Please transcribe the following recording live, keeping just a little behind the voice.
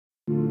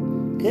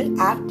Good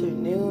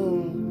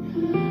afternoon.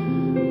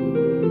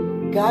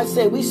 God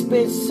said we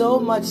spend so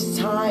much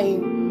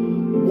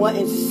time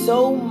wanting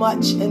so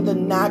much in the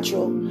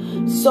natural,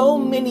 so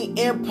many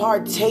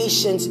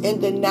impartations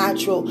in the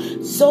natural,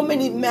 so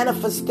many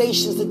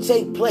manifestations to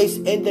take place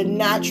in the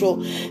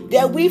natural,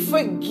 that we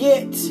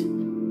forget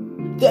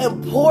the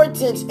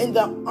importance and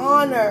the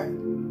honor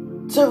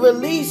to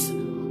release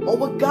on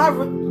what God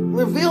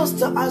reveals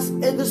to us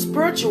in the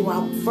spiritual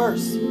realm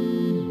first.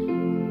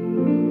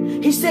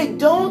 He said,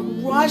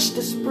 don't rush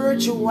the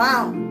spiritual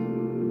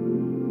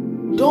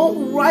realm.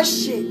 Don't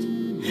rush it.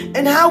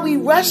 And how we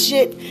rush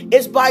it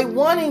is by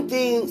wanting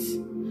things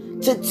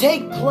to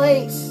take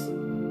place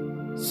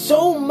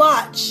so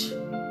much,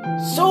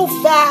 so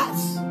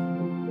fast,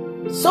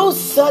 so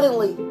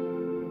suddenly.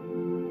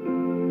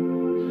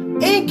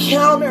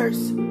 Encounters,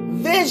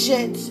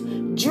 visions,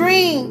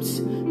 dreams,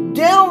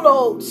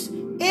 downloads,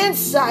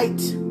 insight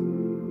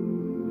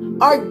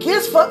are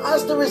gifts for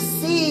us to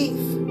receive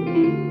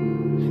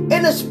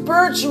in the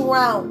spiritual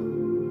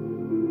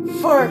realm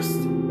first.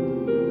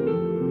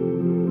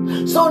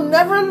 So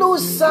never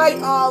lose sight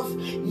of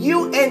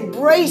you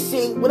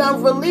embracing what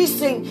I'm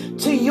releasing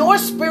to your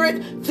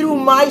spirit through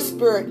my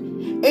spirit.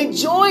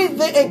 Enjoy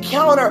the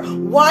encounter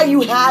while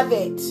you have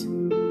it.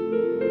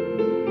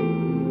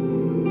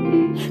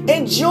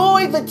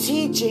 Enjoy the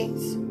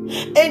teachings.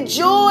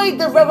 Enjoy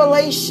the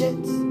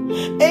revelations.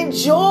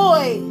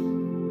 Enjoy.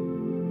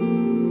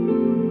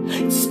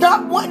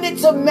 Stop wanting it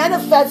to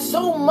manifest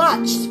so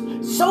much,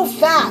 so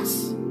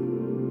fast.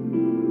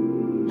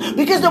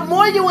 Because the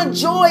more you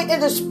enjoy in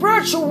the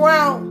spiritual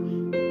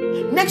realm,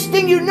 next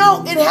thing you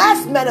know, it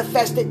has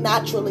manifested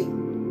naturally.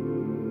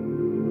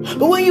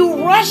 But when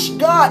you rush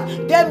God,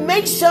 that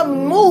makes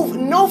him move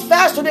no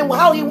faster than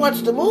how he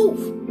wants to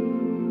move.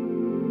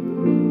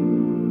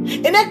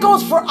 And that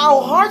goes for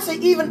our hearts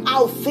and even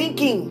our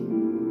thinking.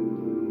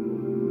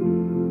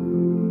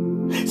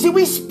 See,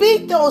 we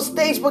speak those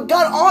things, but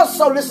God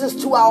also listens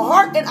to our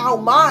heart and our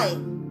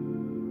mind.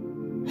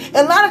 And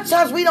a lot of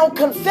times we don't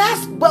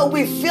confess, but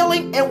we're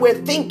feeling and we're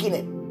thinking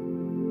it.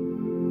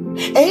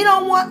 And he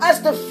don't want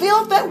us to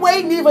feel that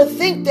way, neither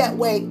think that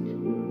way.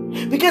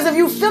 Because if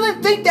you feel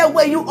and think that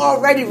way, you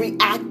already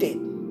reacted.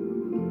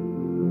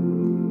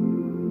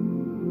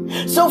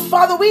 So,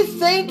 Father, we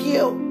thank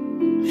you.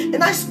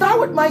 And I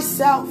start with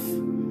myself.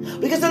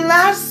 Because the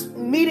last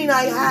meeting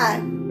I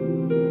had,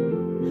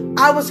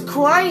 I was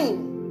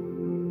crying.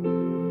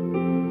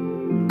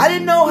 I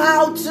didn't know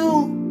how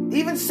to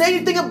even say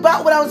anything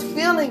about what I was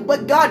feeling,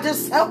 but God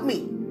just helped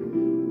me.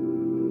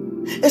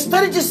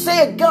 Instead of just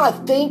saying,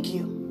 God, thank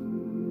you.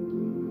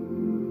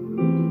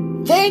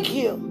 Thank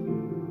you.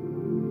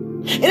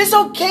 And it's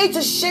okay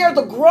to share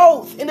the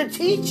growth in the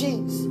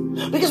teachings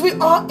because we're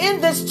all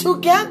in this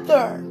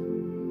together.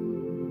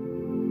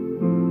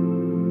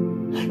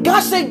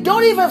 God said,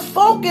 don't even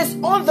focus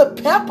on the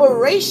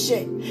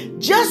preparation.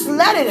 Just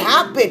let it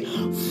happen.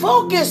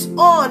 Focus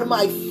on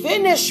my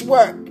finished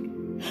work.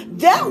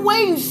 That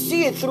way you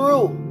see it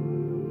through.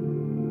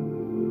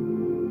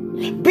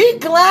 Be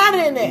glad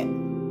in it.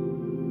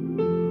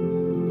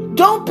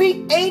 Don't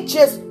be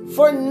anxious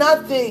for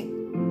nothing.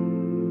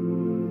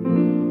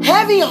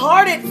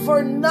 Heavy-hearted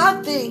for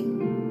nothing.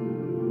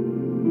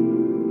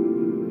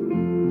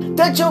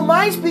 That your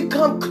minds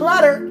become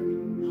cluttered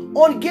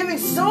on giving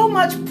so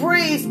much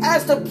praise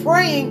as to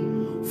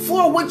praying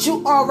for what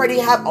you already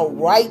have a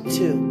right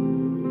to.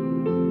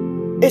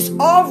 It's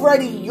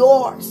already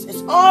yours.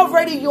 It's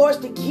already yours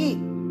to keep.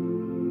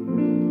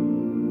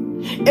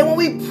 And when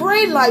we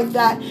pray like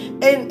that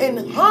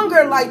and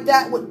hunger like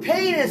that with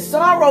pain and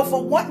sorrow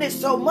for wanting it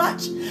so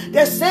much,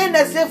 they're saying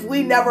as if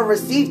we never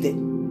received it.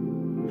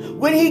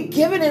 When he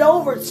given it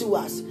over to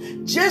us,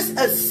 just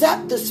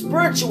accept the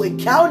spiritual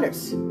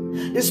encounters,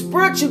 the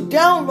spiritual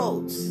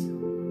downloads,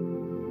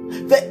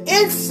 the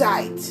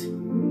insight,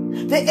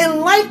 the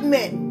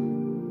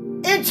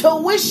enlightenment,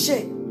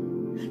 intuition,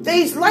 that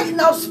he's lighting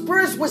our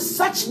spirits with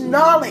such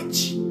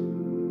knowledge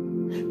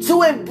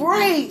to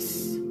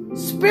embrace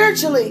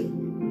spiritually.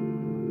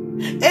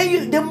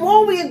 And the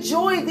more we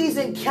enjoy these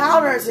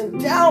encounters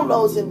and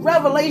downloads and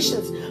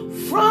revelations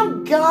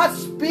from God's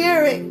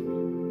Spirit,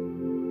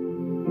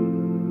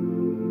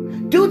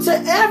 due to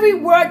every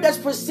word that's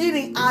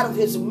proceeding out of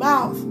his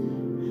mouth,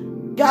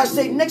 God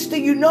said, next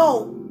thing you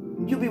know,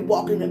 you'll be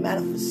walking in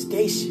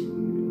manifestation.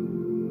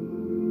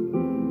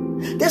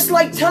 That's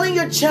like telling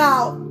your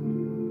child,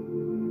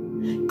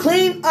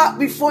 clean up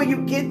before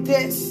you get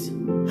this.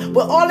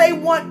 But all they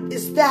want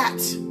is that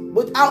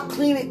without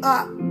cleaning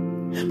up.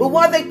 But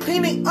while they're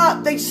cleaning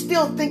up, they're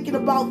still thinking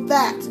about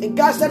that. And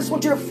God said, I just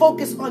want you to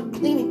focus on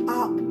cleaning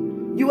up.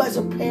 You as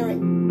a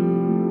parent.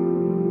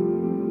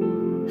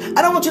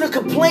 I don't want you to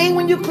complain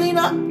when you clean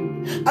up.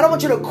 I don't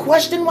want you to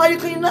question why you're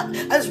cleaning up.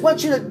 I just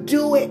want you to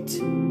do it.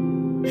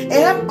 And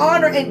have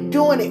honor in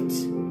doing it.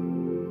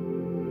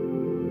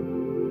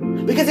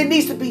 Because it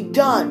needs to be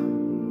done.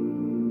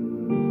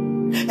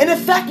 And in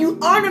fact, you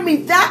honor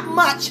me that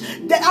much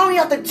that I don't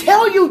even have to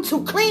tell you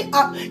to clean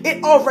up.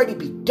 It already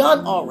be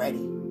done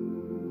already.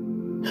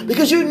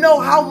 Because you know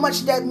how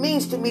much that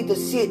means to me to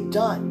see it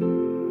done.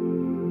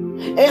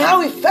 And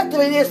how effective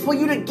it is for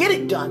you to get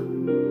it done.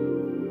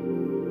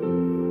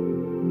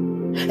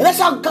 And that's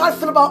how God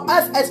feels about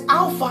us as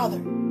our Father.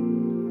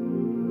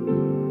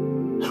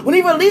 When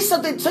He releases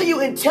something to you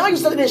and tell you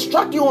something,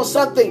 instruct you on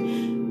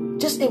something,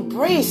 just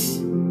embrace.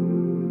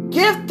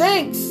 Give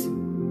thanks.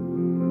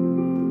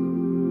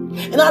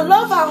 And I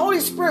love how Holy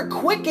Spirit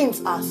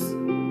quickens us.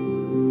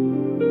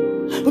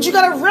 But you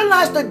got to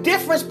realize the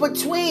difference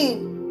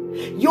between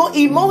your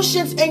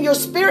emotions and your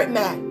spirit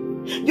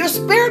man. Your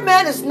spirit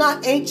man is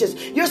not anxious.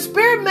 Your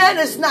spirit man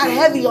is not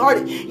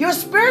heavy-hearted. Your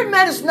spirit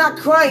man is not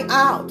crying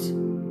out.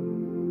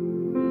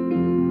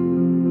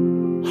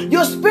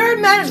 Your spirit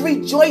man is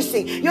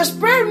rejoicing. Your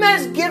spirit man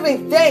is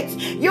giving thanks.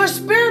 Your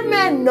spirit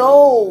man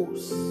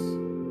knows.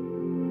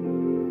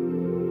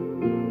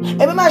 And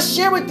when I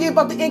share with you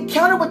about the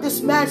encounter with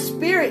this man's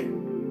spirit,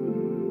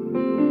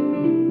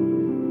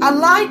 I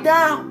lied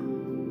down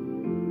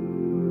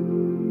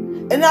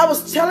and I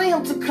was telling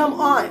him to come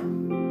on.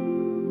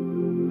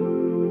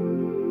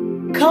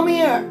 Come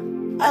here.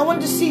 I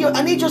want to see you.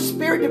 I need your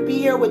spirit to be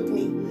here with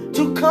me,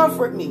 to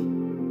comfort me.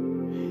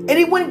 And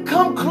he wouldn't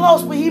come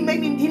close, but he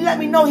let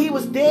me know he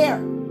was there.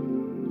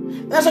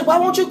 And I was like, why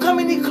won't you come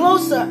any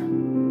closer?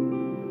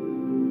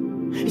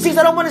 He says,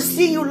 I don't want to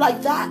see you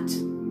like that.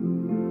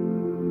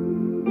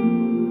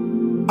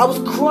 I was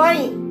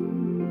crying.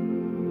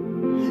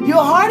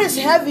 Your heart is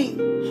heavy.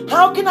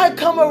 How can I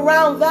come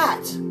around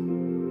that?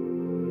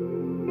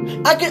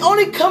 I can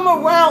only come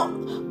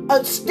around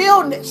a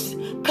stillness,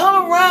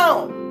 come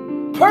around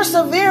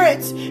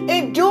perseverance,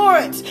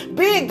 endurance,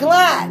 being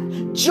glad,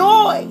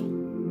 joy.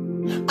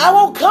 I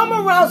won't come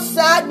around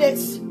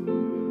sadness,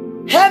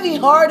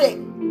 heavy-hearted.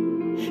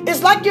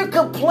 It's like you're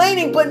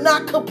complaining but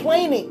not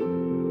complaining.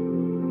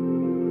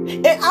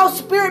 And our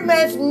spirit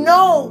mans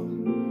know.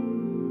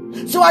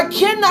 So I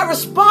cannot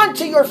respond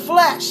to your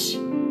flesh.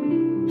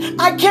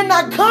 I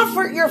cannot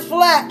comfort your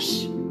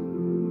flesh.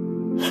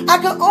 I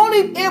can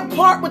only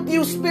impart with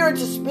you spirit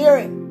to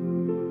spirit.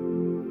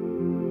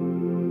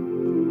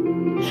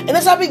 And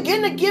as I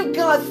begin to give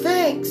God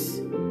thanks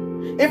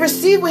and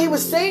receive what He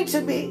was saying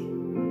to me,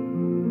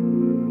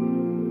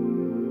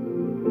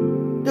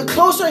 the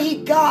closer He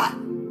got.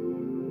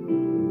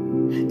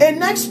 And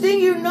next thing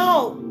you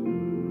know,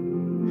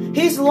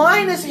 He's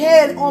lying His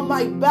head on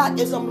my back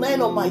as I'm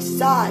laying on my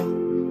side.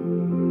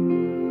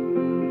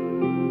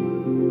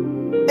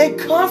 And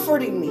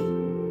comforting me.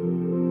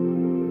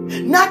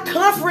 Not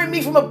comforting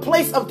me from a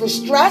place of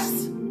distress,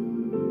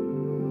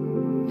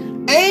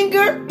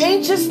 anger,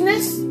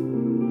 anxiousness,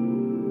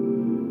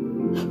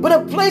 but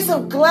a place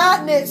of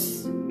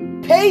gladness,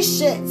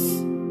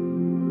 patience,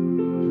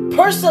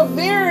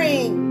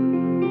 persevering,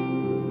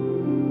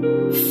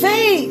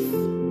 faith.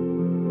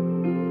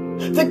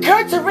 The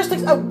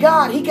characteristics of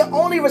God He can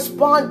only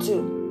respond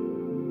to.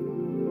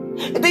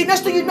 And then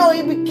next thing you know,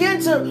 He began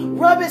to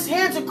rub His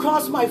hands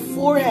across my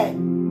forehead.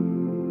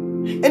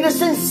 And the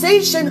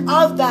sensation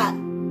of that,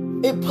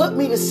 it put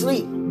me to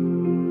sleep.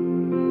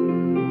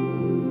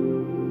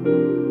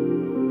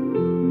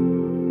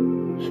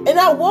 And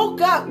I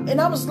woke up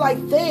and I was like,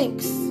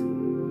 thanks.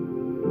 And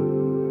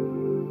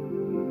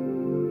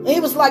He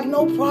was like,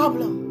 no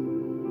problem.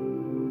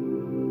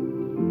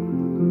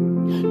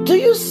 Do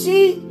you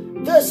see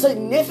the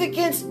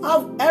significance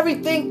of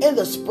everything in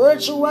the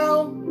spiritual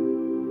realm?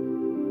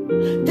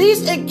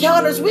 These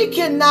encounters we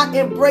cannot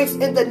embrace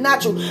in the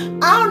natural.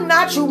 Our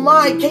natural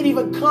mind can't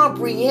even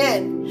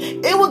comprehend.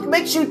 It will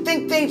make you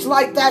think things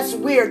like that's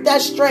weird,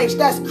 that's strange,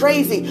 that's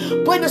crazy.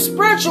 But in the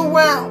spiritual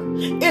realm,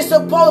 it's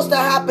supposed to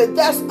happen.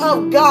 That's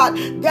of God.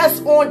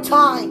 That's on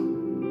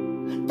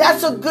time.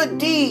 That's a good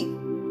deed.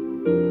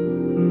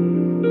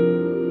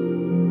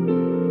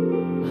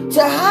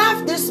 To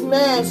have this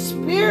man's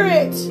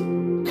spirit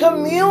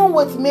commune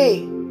with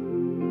me,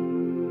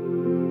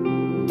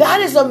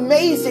 that is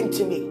amazing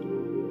to me.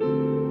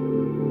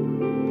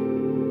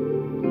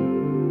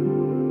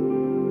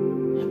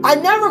 I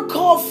never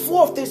called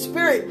forth the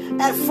Spirit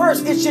at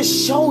first. It just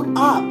showed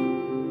up. I'm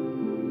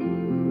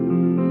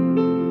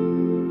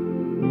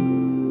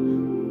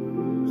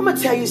going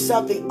to tell you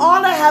something.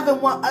 All of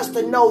heaven wants us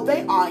to know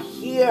they are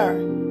here.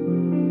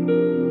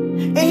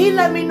 And He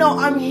let me know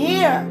I'm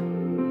here.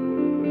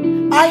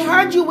 I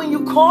heard you when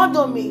you called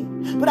on me,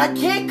 but I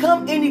can't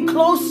come any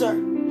closer.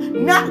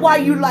 Not while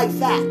you like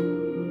that.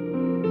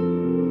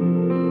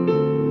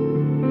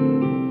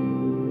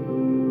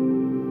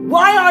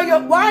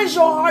 Why is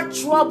your heart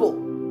troubled?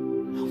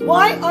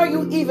 Why are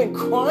you even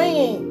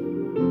crying?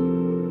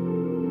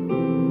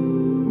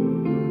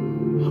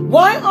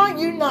 Why are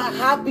you not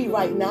happy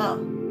right now?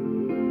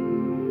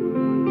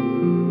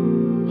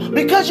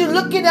 Because you're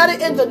looking at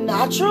it in the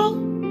natural,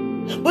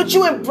 but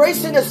you're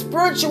embracing a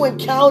spiritual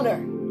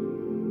encounter.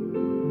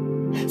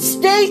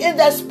 Stay in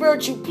that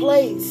spiritual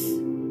place.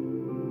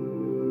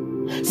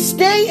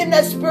 Stay in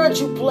that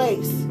spiritual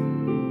place.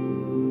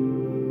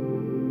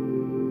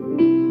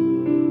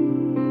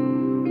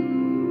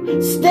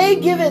 Stay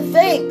giving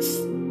thanks.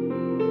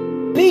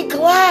 Be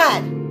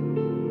glad.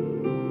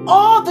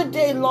 all the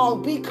day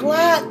long. Be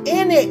glad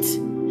in it.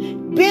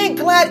 Being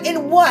glad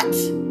in what?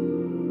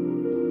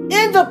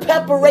 In the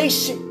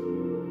preparation.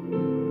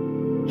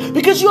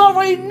 Because you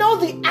already know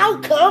the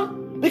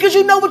outcome. Because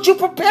you know what you're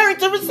preparing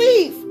to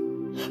receive.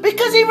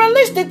 Because he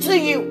released it to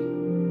you.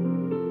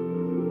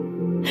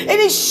 And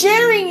he's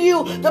sharing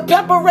you the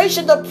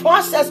preparation, the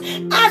process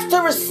as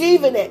to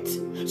receiving it.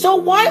 So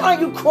why are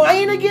you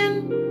crying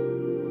again?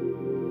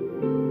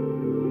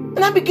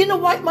 And I begin to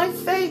wipe my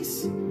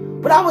face.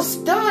 But I was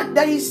stunned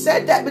that he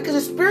said that because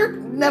the Spirit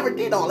never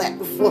did all that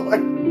before.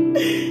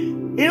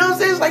 You know what I'm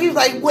saying? It's like he was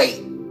like,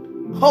 wait,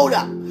 hold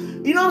up.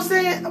 You know what I'm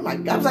saying? I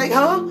was like,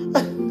 huh?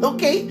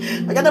 Okay.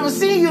 Like I never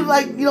seen you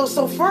like,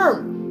 so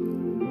firm.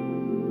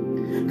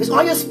 Because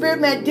all your spirit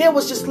man did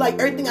was just like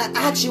everything I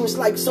asked you was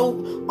like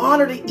so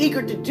honored and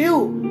eager to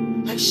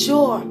do. Like,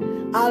 sure,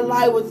 I'll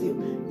lie with you.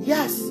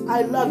 Yes,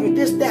 I love you,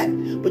 this, that.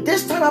 But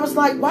this time I was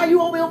like, why are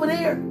you all the way over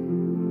there?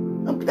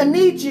 I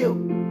need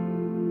you.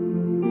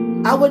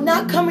 I would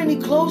not come any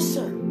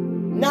closer.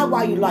 Not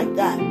why you like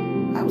that.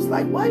 I was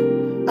like, what?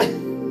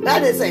 I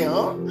didn't say,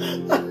 huh?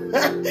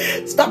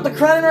 Stop the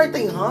crying and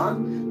everything, huh?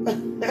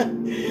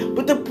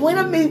 But the point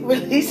of me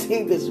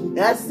releasing this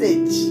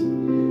message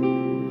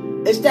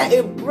is that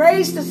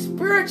embrace the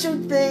spiritual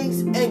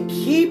things and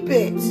keep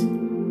it.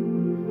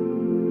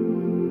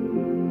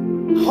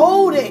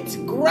 Hold it.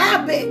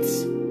 Grab it.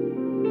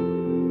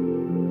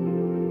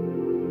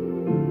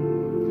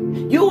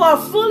 You are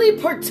fully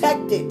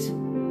protected.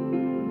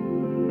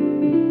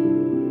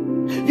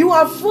 You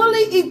are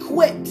fully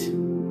equipped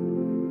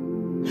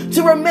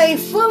to remain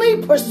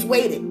fully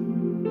persuaded.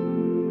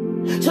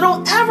 So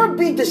don't ever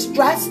be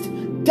distressed,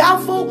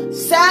 doubtful,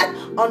 sad,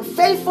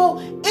 unfaithful,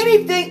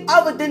 anything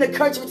other than the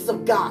encouragements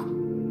of God.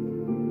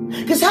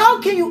 Because how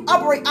can you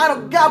operate out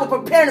of God but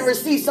preparing to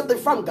receive something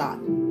from God?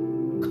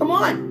 Come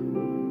on.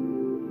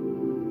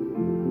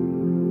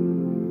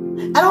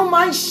 I don't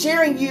mind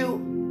sharing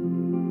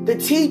you the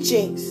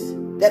teachings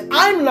that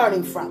I'm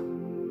learning from.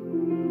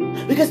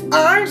 Because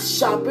iron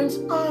sharpens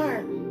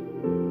iron.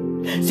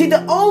 See,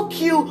 the old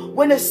Q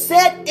wouldn't have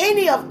said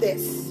any of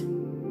this.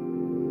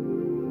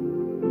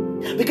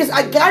 Because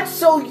I got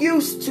so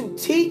used to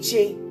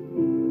teaching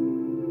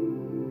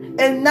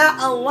and not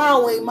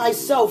allowing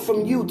myself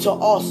from you to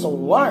also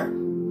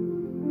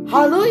learn.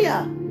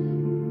 Hallelujah.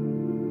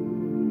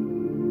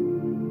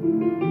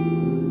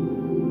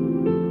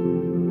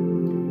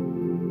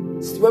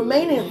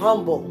 Remaining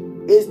humble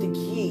is the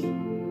key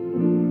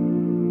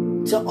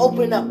to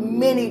open up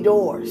many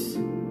doors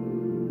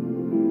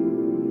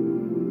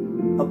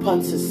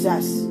upon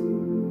success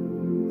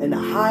in a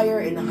higher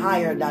and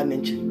higher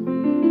dimension.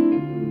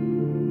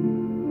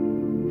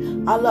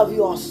 I love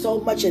you all so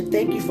much and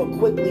thank you for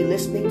quickly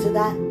listening to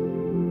that.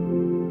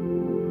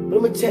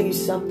 But let me tell you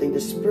something.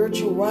 The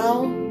spiritual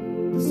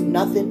realm is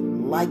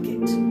nothing like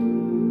it.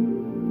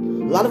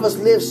 A lot of us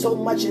live so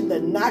much in the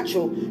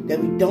natural that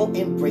we don't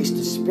embrace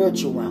the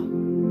spiritual realm.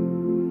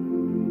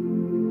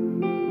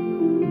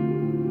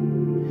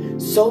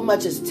 So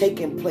much is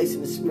taking place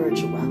in the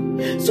spiritual realm.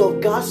 So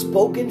if God's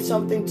spoken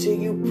something to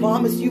you,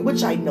 promised you,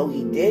 which I know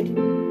he did,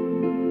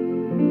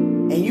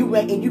 and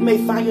you may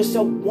find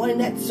yourself wanting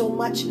that so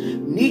much,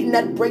 needing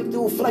that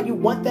breakthrough, feel like you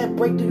want that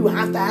breakthrough, you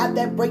have to have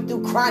that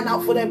breakthrough, crying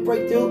out for that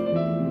breakthrough.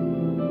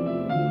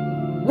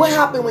 What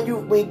happened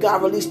when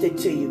God released it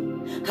to you?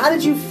 How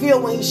did you feel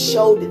when he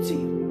showed it to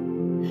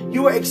you?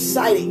 You were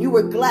excited, you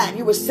were glad,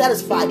 you were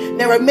satisfied.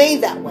 Now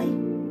remain that way.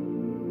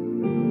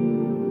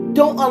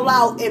 Don't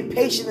allow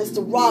impatience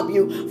to rob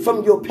you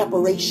from your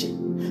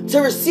preparation, to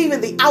receiving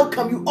the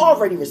outcome you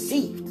already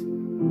received.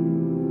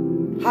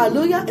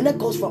 Hallelujah. And that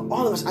goes for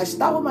all of us. I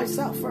start with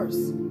myself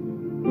first.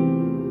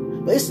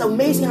 But it's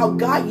amazing how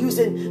God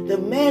using the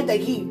man that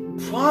he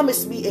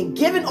promised me and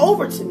given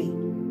over to me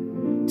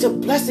to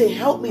bless and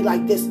help me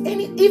like this.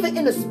 And even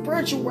in the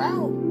spiritual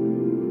realm.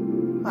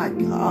 My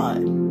God.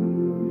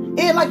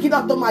 Ain't like you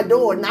knocked on my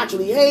door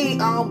naturally. Hey,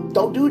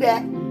 don't do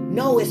that.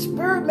 No, his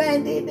spirit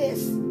man did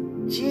this.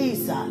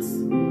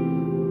 Jesus.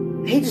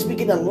 He just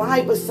began to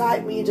lie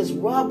beside me and just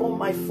rub on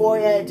my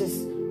forehead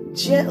just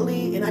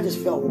gently, and I just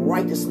fell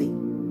right to sleep.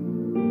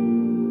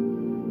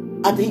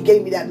 After he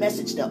gave me that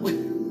message though.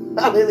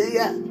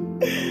 Hallelujah.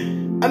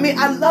 I mean,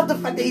 I love the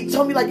fact that he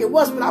told me like it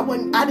was, but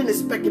I didn't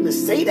expect him to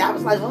say that. I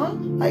was like, huh?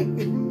 Like,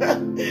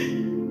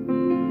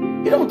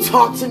 you don't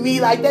talk to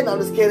me like that. No, I'm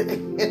just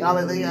kidding.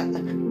 Hallelujah.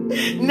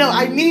 No,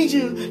 I need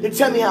you to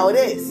tell me how it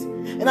is.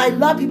 And I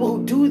love people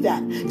who do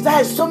that. Because I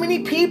had so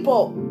many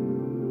people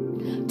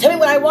tell me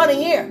what I want to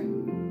hear.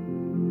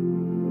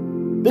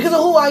 Because of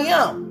who I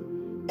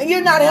am. And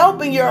you're not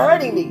helping, you're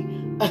hurting me.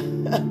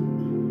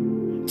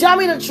 Tell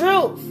me the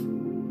truth.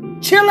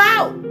 Chill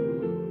out.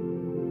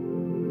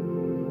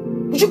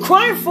 What you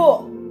crying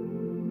for?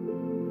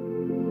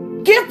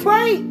 Give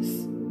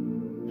praise.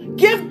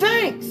 Give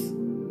thanks.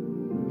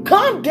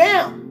 Calm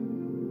down.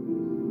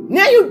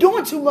 Now you're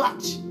doing too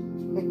much.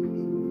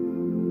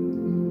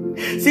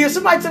 See, if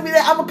somebody tell me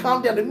that, I'm going to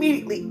calm down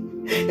immediately.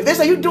 If they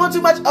say you're doing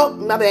too much, oh,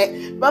 my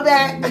bad. My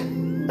bad.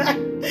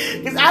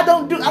 Because I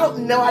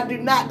do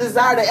not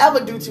desire to ever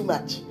do too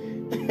much.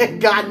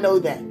 God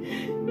knows that.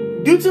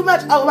 Do too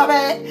much, oh my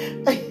bad.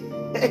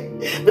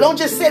 But don't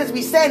just say it as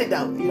we saying it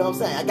though. You know what I'm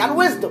saying? I got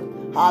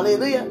wisdom.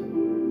 Hallelujah.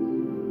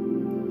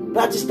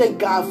 But I just thank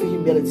God for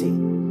humility.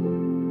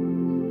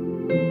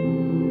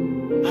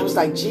 I was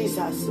like,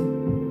 Jesus,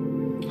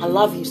 I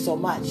love you so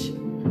much.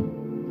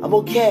 I'm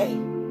okay.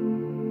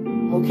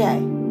 I'm okay.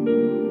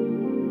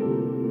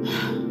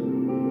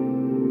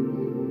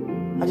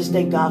 I just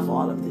thank God for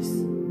all of this.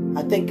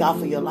 I thank God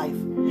for your life.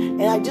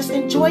 And I just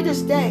enjoy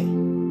this day.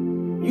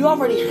 You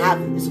already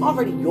have it. It's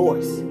already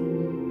yours.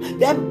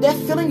 That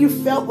feeling you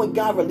felt when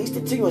God released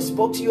it to you and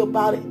spoke to you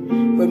about it,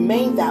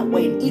 remain that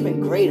way and even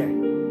greater.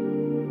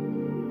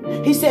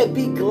 He said,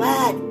 be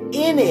glad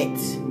in it.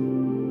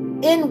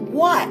 In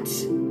what?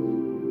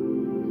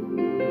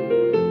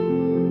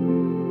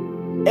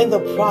 In the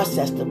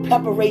process, the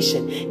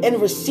preparation, in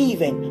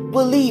receiving,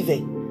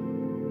 believing.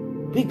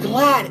 Be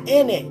glad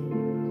in it.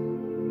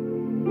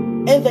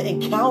 In the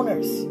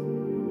encounters,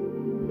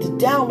 the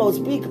downloads,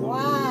 be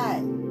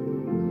glad.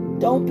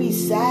 Don't be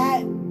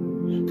sad.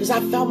 Because I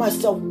found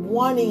myself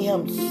wanting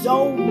him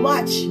so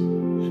much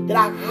that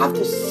I have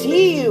to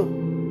see you.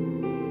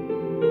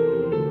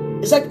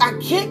 It's like I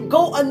can't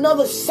go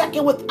another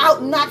second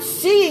without not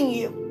seeing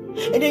you.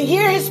 And to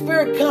hear his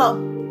spirit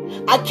come,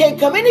 I can't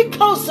come any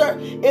closer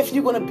if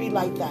you're going to be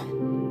like that.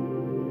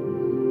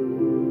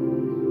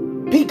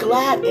 Be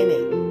glad in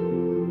it.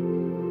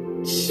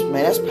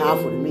 Man, that's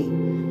powerful to me.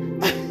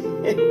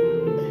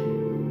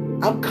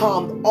 I'm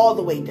calmed all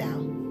the way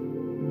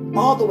down.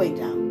 All the way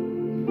down.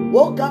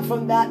 Woke up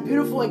from that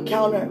beautiful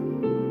encounter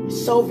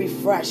so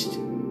refreshed.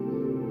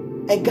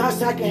 And God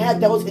said I can have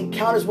those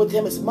encounters with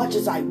him as much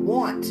as I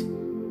want.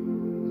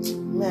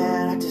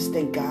 Man, I just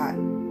thank God.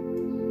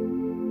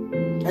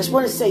 I just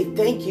want to say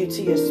thank you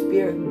to your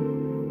spirit.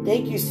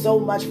 Thank you so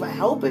much for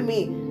helping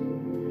me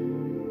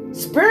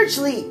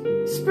spiritually,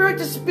 spirit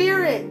to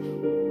spirit.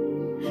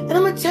 And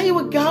I'm going to tell you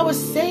what God was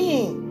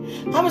saying.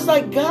 I was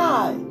like,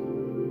 God,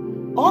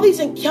 all these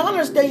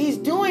encounters that he's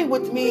doing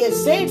with me and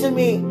saying to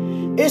me,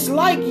 it's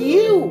like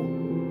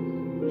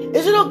you.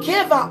 Is it okay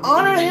if I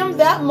honor him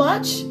that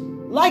much?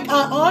 Like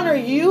I honor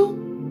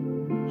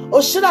you?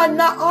 Or should I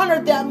not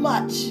honor that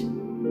much?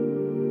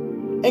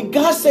 And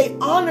God say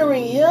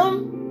honoring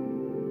him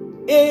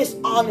is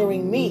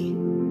honoring me.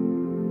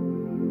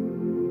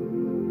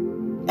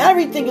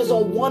 Everything is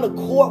on one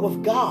accord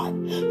with God.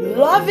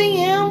 Loving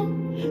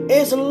him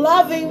is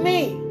loving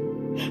me.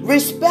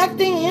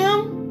 Respecting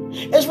him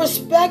is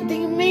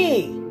respecting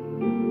me.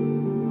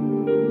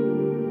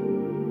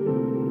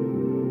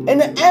 And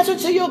the answer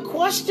to your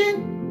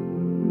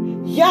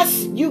question,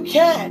 yes, you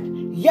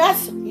can.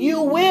 Yes,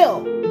 you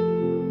will.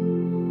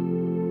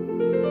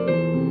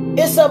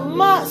 It's a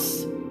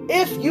must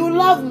if you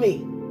love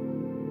me.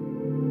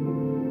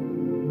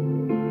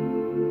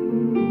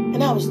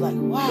 And I was like,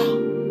 wow.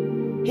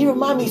 He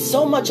reminded me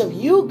so much of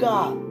you,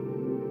 God.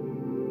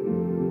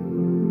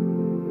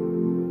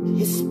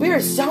 His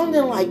spirit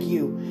sounding like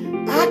you,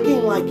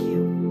 acting like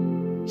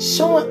you,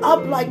 showing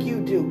up like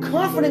you do,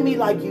 comforting me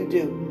like you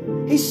do.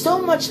 He's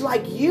so much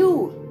like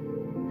you.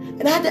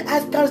 And I had to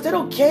ask God, is that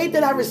okay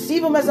that I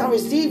receive him as I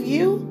receive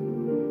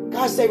you?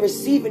 God said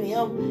receiving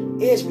him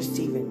is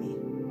receiving me.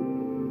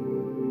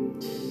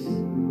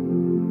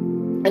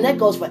 And that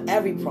goes for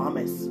every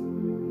promise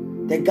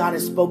that God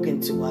has spoken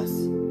to us.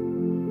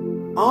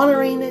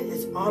 Honoring it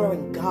is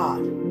honoring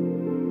God.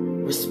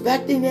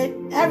 Respecting it,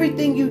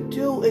 everything you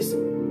do is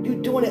you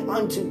doing it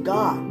unto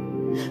God.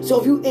 So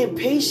if you're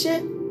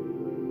impatient,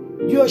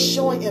 you're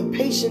showing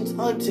impatience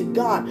unto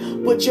God,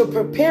 but you're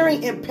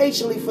preparing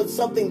impatiently for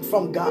something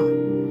from God.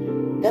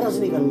 That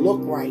doesn't even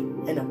look right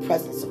in the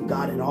presence of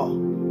God at all.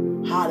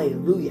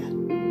 Hallelujah.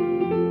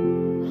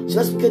 So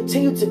let's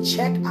continue to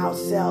check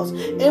ourselves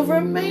and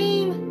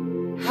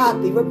remain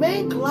happy,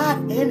 remain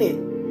glad in it,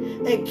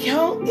 and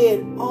count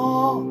it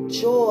all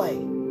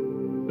joy.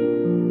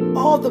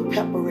 All the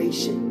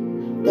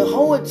preparation, the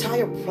whole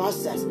entire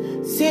process,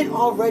 see it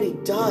already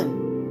done.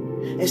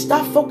 And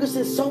stop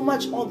focusing so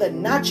much on the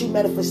natural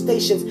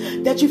manifestations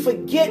that you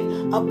forget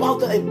about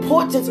the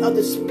importance of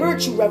the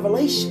spiritual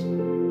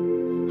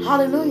revelation.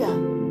 Hallelujah.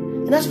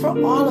 And that's for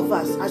all of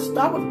us. I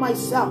start with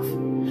myself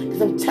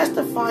because I'm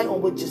testifying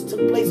on what just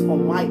took place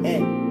on my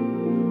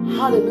end.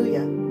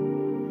 Hallelujah.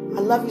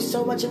 I love you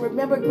so much. And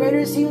remember, greater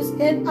is he who's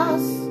in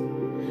us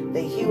than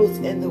he who's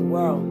in the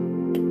world.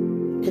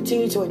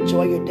 Continue to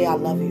enjoy your day. I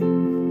love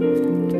you.